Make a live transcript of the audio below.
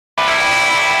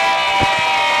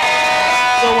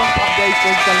guys,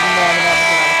 talagang maraming salamat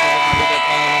sa pagbigat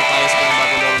na naman tayo sa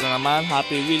panibagong laro na naman.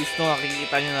 Happy Wheels, no?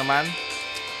 Nakikita nyo naman.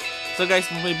 So guys,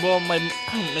 may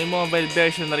mobile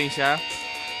version na rin siya.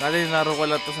 Dati naro ko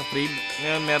lang to sa free.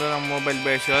 Ngayon meron ng mobile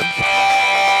version.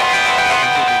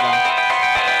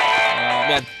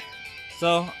 Yan.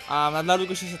 So, nalaro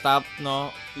ko siya sa top,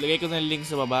 no? Lagay ko na yung link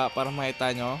sa baba para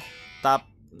makita nyo. Top,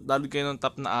 download kayo ng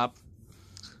top na app.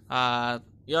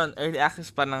 Yun, early access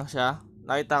pa lang siya.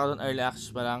 Nakita ko doon early access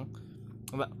pa lang.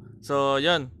 So,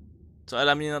 yun. So,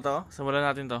 alam niyo na to. Simulan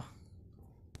natin to.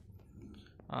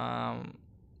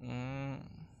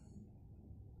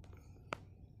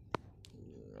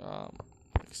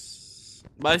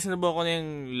 Bali, sinubukan ko na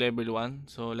yung level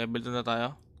 1. So, level 2 na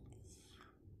tayo.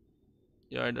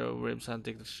 You are the web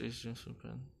something restrictions.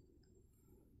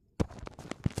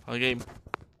 Okay.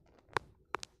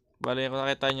 Bali, kung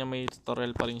nakita nyo, may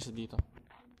tutorial pa rin siya dito.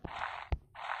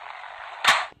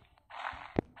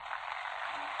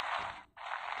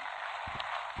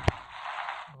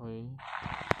 Okay.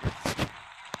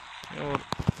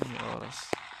 May oras.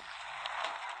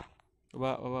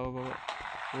 Baba.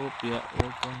 Upya.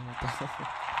 Huwag kang mata.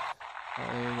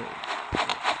 Okay.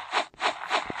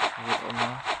 Ito na.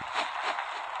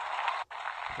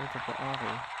 Ito pa ako.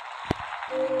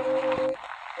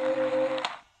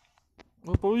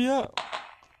 Oh, pauya.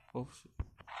 Oh, shit.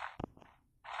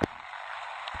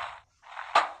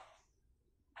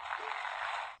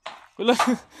 Wala.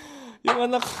 Yung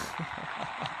anak.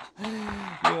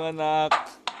 Yung anak.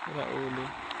 Wala ulo.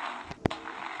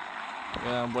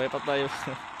 Kaya, buhay pa tayo.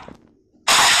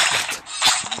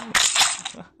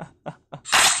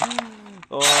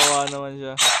 Kawawa naman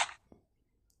siya.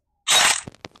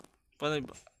 Paano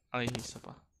ba? Ay, isa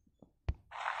pa.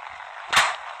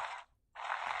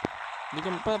 Hindi ka,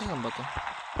 para saan ba to?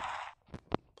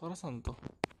 Para saan to?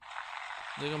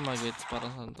 Hindi ka mag-gets,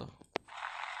 para saan to?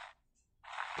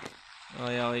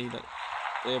 Okay.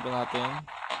 Kaya pa natin.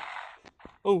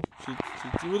 Oh, shit.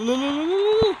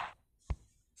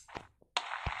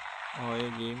 Okay,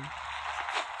 game.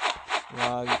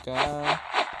 Wag ka.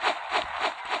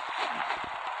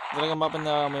 Talaga mapa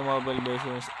na may mobile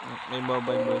version.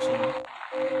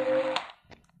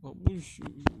 Oh,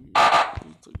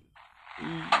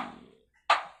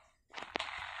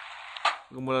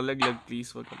 huwag mo lalaglag,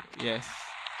 please. Yes.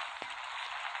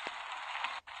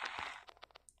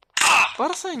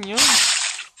 Para saan yun?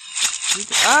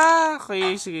 Dito.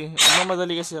 Okay, sige.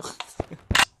 Mamadali kasi ako.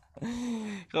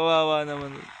 Kawawa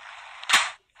naman.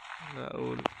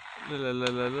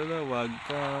 Wag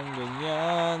kang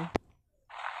ganyan.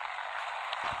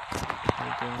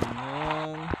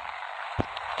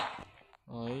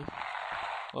 Okay.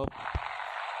 Hop.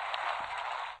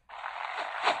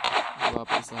 Diba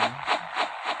pa isa.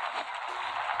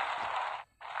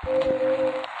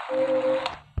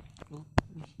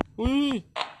 Uy!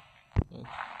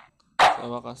 Sa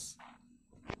wakas.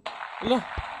 Ala!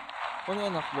 Ano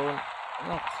yung anak? Bawal.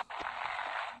 Anak!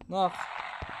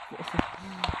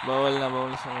 Bawal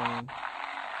na siya ngayon.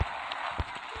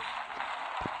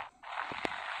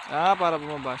 Para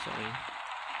bumaba siya kayo.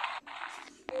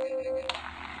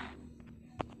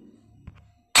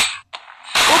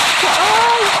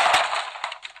 Ay!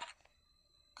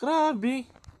 Grabe.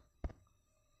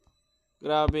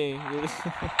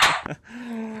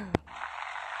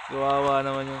 Kawawa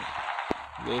naman yung...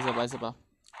 Okay, isa pa.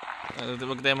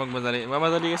 Huwag tayo magmadali.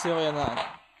 Mamadali kasi ako yan na.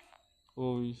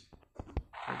 Uy.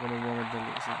 Huwag ka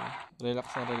magmamadali. Sige. Relax.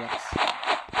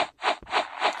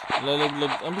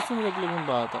 Lalaglag. Ang gusto mo laglag ng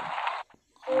bata.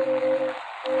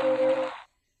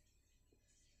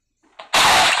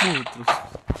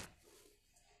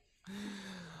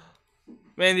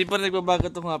 Man, hindi pa nagbabago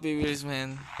itong Happy Wheels,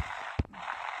 man.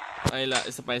 Ay,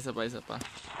 isa pa.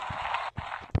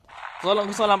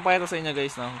 Gusto lang pakita sa inyo,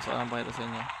 guys, no?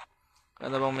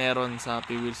 Ano bang meron sa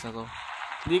Happy Wheels na to?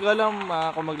 Hindi ko alam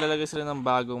kung maglalagay sila ng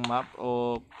bagong map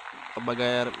o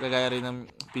gagaya rin ng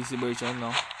PC version, no?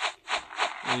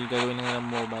 Gagawin nila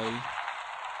ng mobile.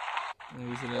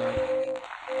 Hindi sila...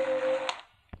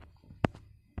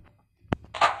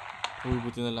 Uy,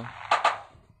 buti na lang.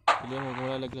 Hindi mo kung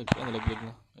lalaglag. Nalaglag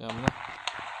na. Kaya mo na.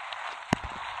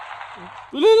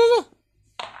 Wala!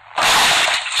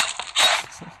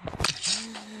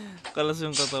 Kalas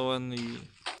yung katawan ni...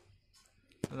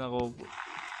 Nako po.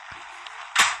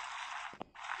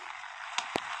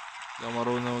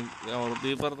 Marunong.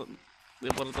 Di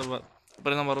pa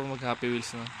rin marunong mag Happy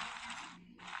Wheels na.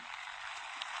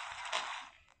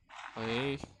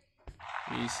 Okay.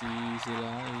 Easy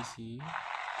sila.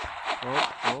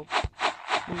 Hop.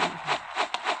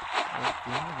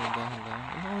 Okay, handa.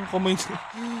 Yung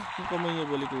kamay niya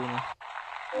balik ko na.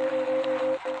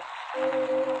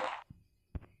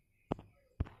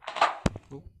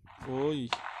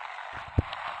 Uy.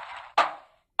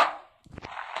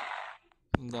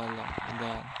 Andahan lang.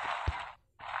 Andahan.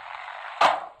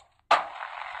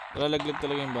 Lalaglag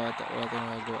talaga yung bata. Wala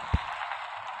tayong magagawa.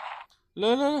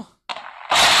 Lala.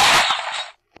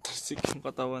 Tasik yung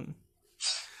katawan.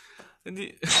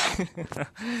 Hindi.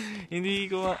 hindi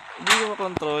ko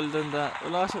makontrol.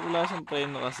 Wala siyang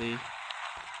preno kasi.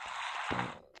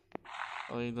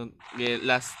 Okay,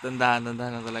 last. Dandahan lang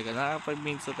talaga. Naka 5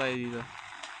 minutes na tayo dito.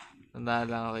 Dandahan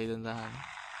lang. Okay, dandahan.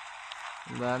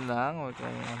 Dandahan lang. Huwag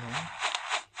kang ano.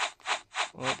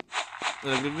 Oh.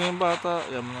 Lalaglag na yung bata.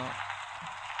 Yam na.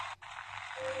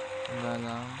 Dandahan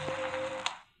lang.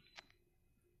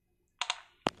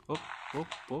 Hop,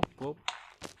 hop, hop, hop.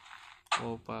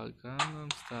 Oh,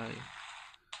 pagkanan style.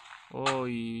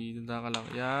 Oy, dandahan ka lang.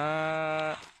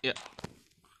 Yeah.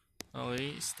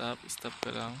 Okay, stop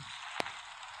ka lang.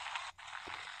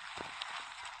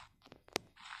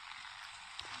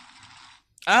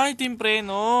 Ito yung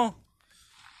preno.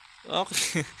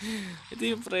 Okay. Ito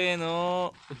yung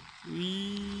preno.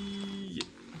 Uy.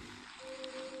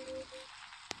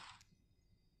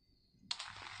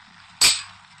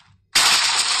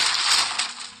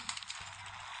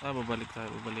 Babalik tayo,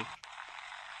 babalik.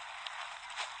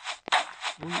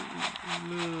 Uy.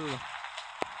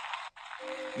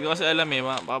 Hindi ko kasi alam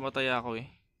baka matay ako eh.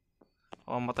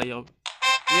 Baka matay ako.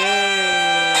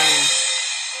 Yay!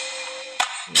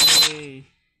 Yay!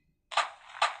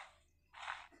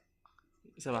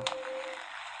 Isa ba?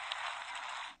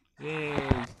 Yay!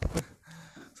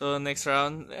 So next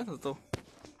round, ano to?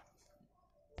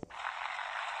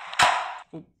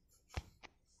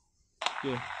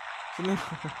 Yeah.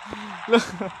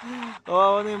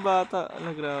 Kawawa na yung bata.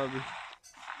 Ano, grabe.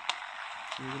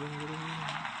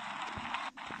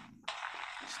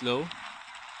 Slow.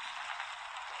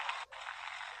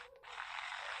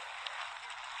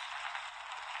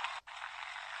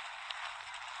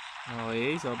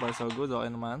 Okay, so far so good.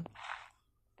 Okay naman.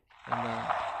 Ganda.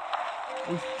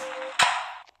 Uy.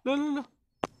 Lalo.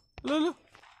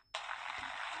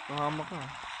 Kahama ka.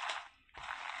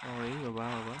 Okay,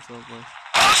 baba. So far.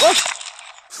 What?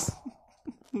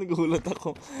 Nagulat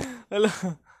ako. Hala.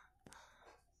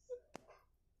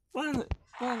 Paano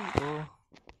to?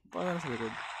 Paano nasa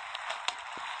likod?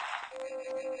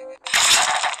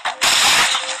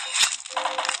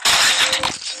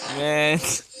 Man.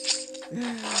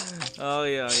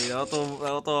 Okay.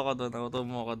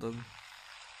 Ako doon.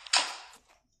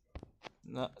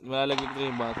 Malalaglag na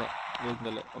yung bata.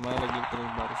 Malalaglag na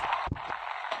yung bata.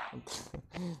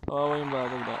 Kawawa yung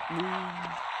bata.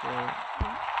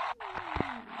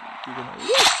 Hindi ko na.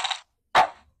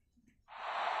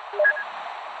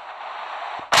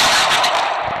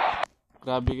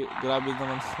 Grabe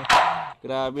naman.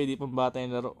 Grabe, di pambata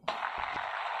yung laro.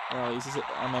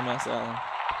 Mamaya sa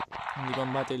hindi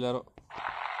pambata yung laro.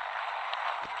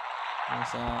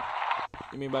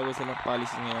 May bago silang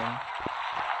policy ngayon.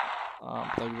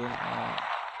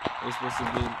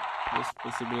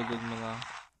 Responsibilidad mo na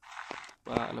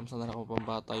alam sana na kung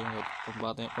pambata yung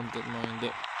content mo, hindi.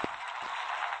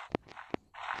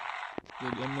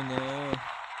 Lagyan mo na.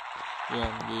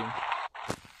 Yan, game.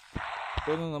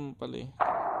 Pero naman pala eh.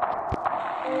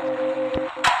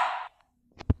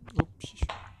 Oops.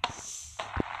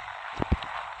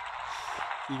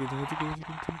 Sige.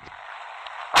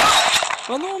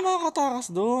 Paano ka makakatakas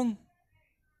doon?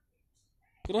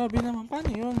 Grabe naman,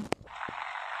 paano yun?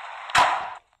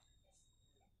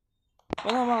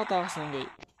 Paano ka makatakas ng guy?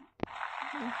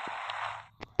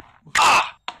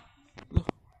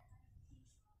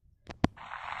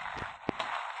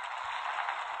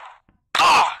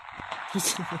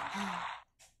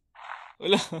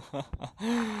 Wala.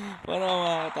 Paano ka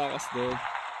makakatakas doon?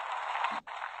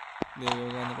 Hindi,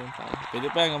 gumagana pa yung paa. Pwede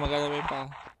pa yan, gumagana pa yung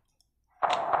paa.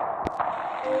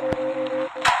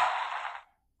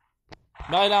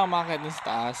 Ba kailangan makakit din sa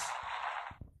taas?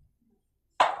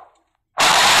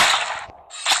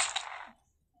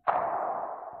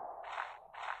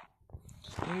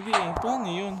 Hindi eh, paano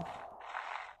yun?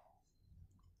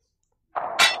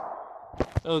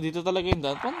 Dito talaga yung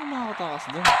daan. Paano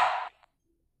makakatakas doon?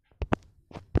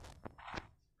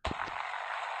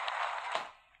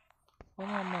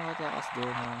 Paano makakatakas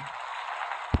doon ha?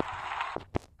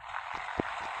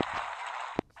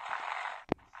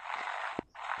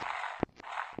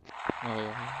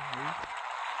 Okay.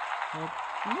 Hop.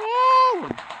 No!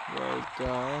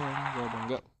 Welcome.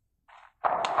 Babangga.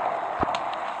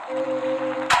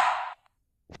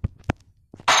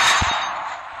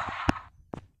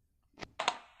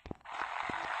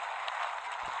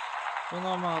 Paano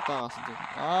ako makatakas dun?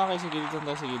 Ah, okay, sa gilid lang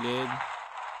tayo, sa gilid.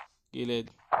 Gilid.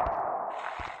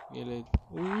 Gilid.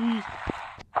 Uy!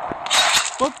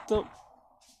 What the?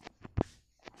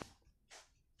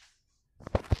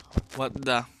 What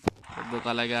the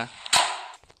talaga?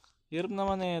 Hirap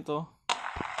naman na ito.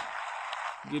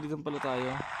 Gilid lang pala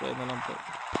tayo. Kaya na lang po.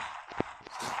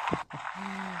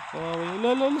 Kawawa yung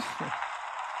lalala.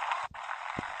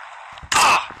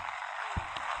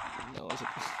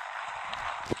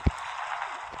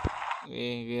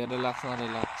 Okay, relax na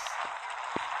relax.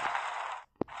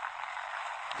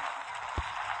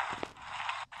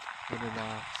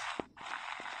 Relax.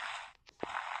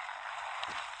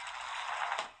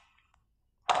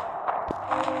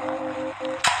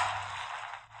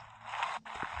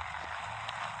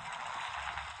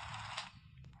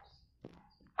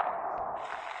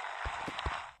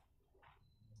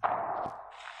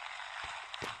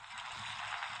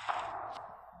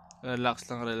 Relax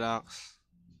lang, relax.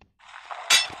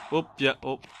 Oop, yeah,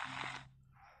 oop.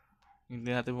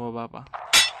 Hindi natin bumaba pa.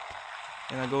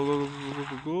 Yan na, go, go, go, go,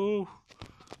 go, go.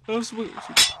 Oh,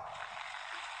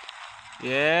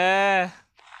 yeah!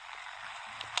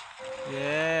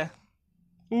 Yeah!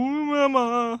 Ooh,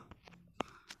 mama!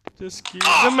 Just kill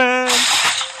the man!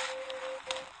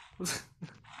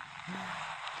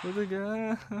 What the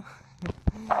god?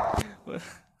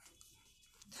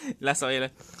 Last, okay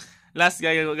lang. Last,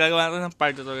 gagawa natin ng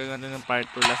part 2 to. Gagawa natin ng part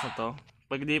 2. Last na to.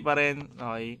 Pag di pa rin,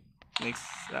 okay. Next,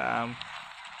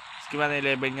 skip na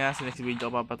 11 nga. Sa next video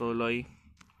ko papatuloy.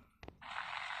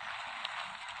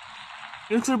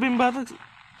 Nag-survive yung bata.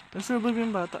 Nag-survive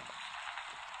yung bata.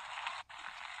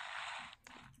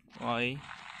 Okay.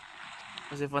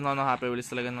 Kasi fan ako ng Happy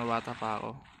Wheels talaga na bata pa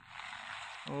ako.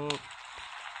 Oh.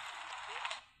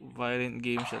 Violent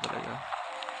game siya talaga.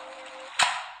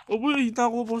 Oh boy,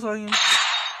 nako po sa akin.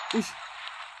 Uy,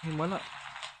 himala.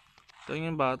 Sa akin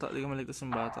yung bata, di ka maligtas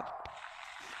yung bata.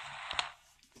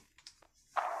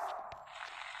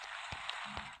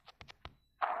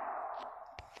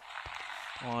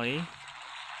 Okay.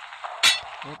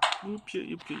 Oop,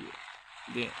 yup.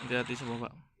 Hindi natin sa baba.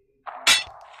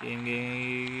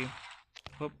 Game.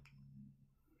 Hop.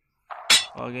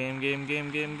 Oh, game.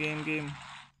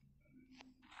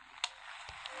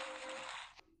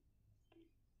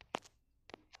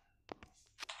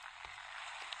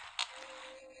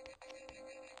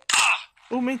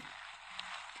 Oh, mate.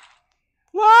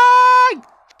 Why?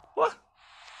 What?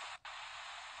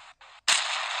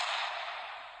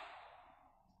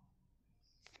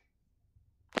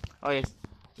 Okay,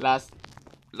 last.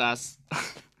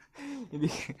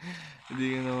 hindi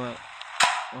ko naman.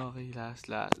 Okay, last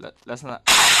na.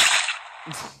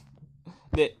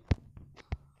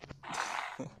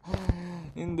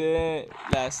 Hindi.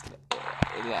 Last.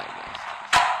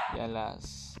 Yan,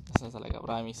 last na talaga.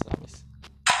 Promise. Damn it!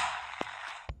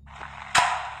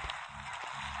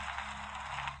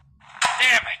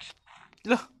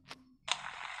 Loh!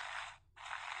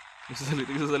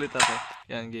 Nagsasalita to.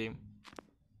 Yan, game.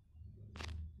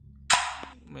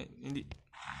 Hindi.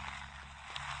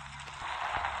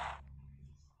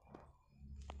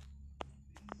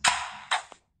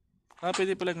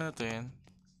 Pwede pala na to yan.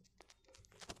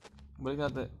 Balik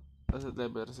natin. Reset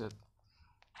level, reset.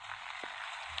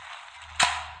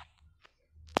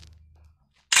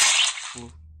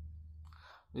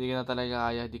 Hindi ka na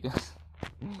talaga kaya. Hindi ka.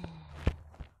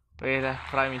 Wait na.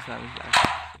 Promise.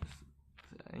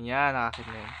 Yan, nakakit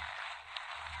na yun.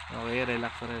 Okay,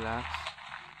 relax.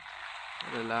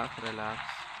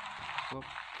 Hop.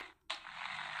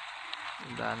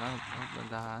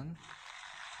 Dandahan.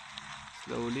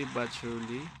 Slowly but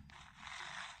surely.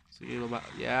 Sige, baba.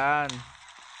 Yan.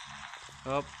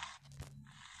 Hop.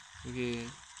 Sige.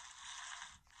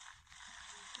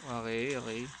 Okay.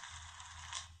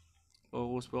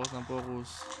 Focus.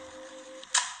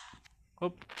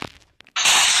 Hop.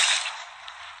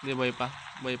 Hindi, buhay pa.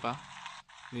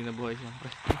 Hindi na buhay,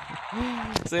 siyempre.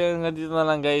 So, yun nga dito na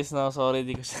lang, guys, no? Sorry,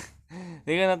 di ko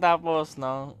natapos,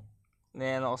 no?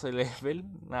 Nayan ako sa level.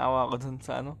 Naawa ko dun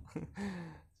sa ano.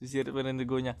 Sisira pa rin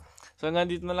dugo niya. So, hanggang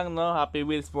dito na lang, no? Happy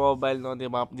Wheels Mobile, no?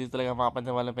 Dito talaga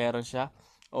makapansin wala meron siya.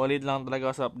 Ulit lang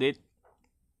talaga sa update.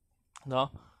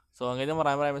 No? So, hanggang dito,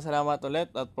 maraming salamat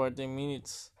ulit at 14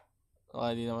 minutes.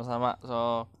 Okay, di na masama.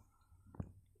 So,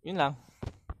 yun lang.